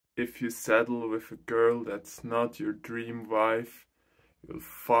if you settle with a girl that's not your dream wife, you'll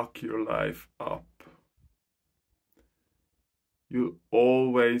fuck your life up. You'll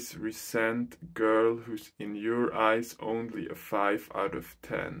always resent a girl who's in your eyes only a 5 out of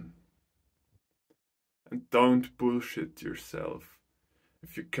 10. And don't bullshit yourself.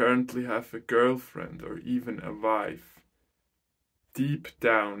 If you currently have a girlfriend or even a wife, deep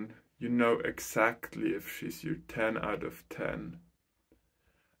down you know exactly if she's your 10 out of 10.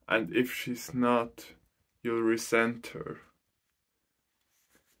 And if she's not, you'll resent her.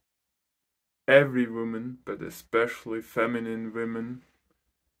 Every woman, but especially feminine women,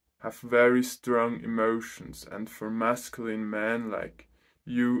 have very strong emotions, and for masculine men like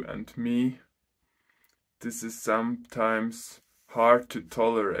you and me, this is sometimes hard to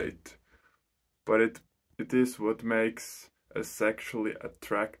tolerate, but it is what makes us sexually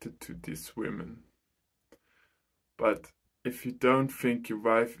attracted to these women. But if you don't think your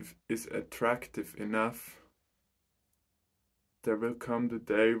wife is attractive enough, there will come the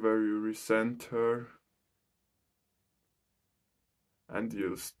day where you resent her and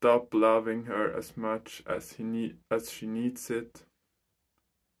you'll stop loving her as much as she needs it.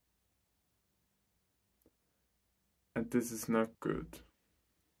 And this is not good.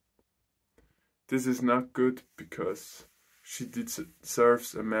 This is not good because she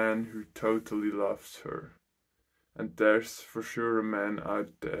deserves a man who totally loves her. And there's for sure a man out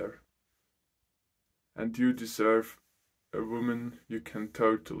there. And you deserve a woman you can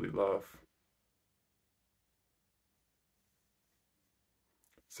totally love.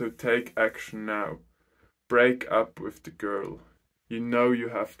 So take action now. Break up with the girl. You know you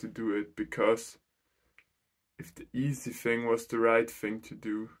have to do it, because if the easy thing was the right thing to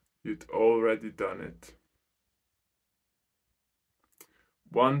do, you'd already done it.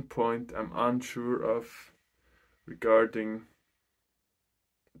 One point I'm unsure of regarding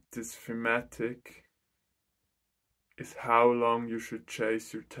this thematic is how long you should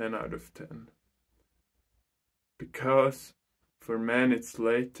chase your 10 out of 10. Because for men it's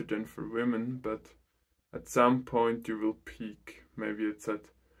later than for women, but at some point you will peak. Maybe it's at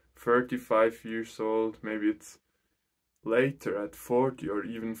 35 years old, maybe it's later at 40 or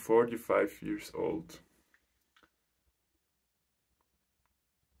even 45 years old.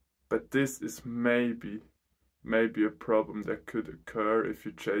 But this is maybe a problem that could occur if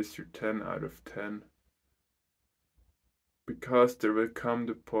you chase your 10 out of 10. Because there will come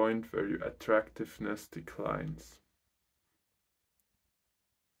the point where your attractiveness declines.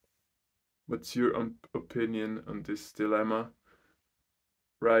 What's your opinion on this dilemma?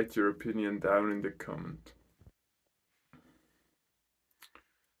 Write your opinion down in the comment.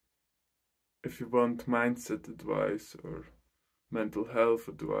 If you want mindset advice or mental health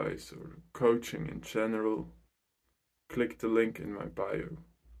advice or coaching in general, click the link in my bio.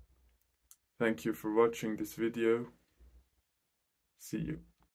 Thank you for watching this video. See you.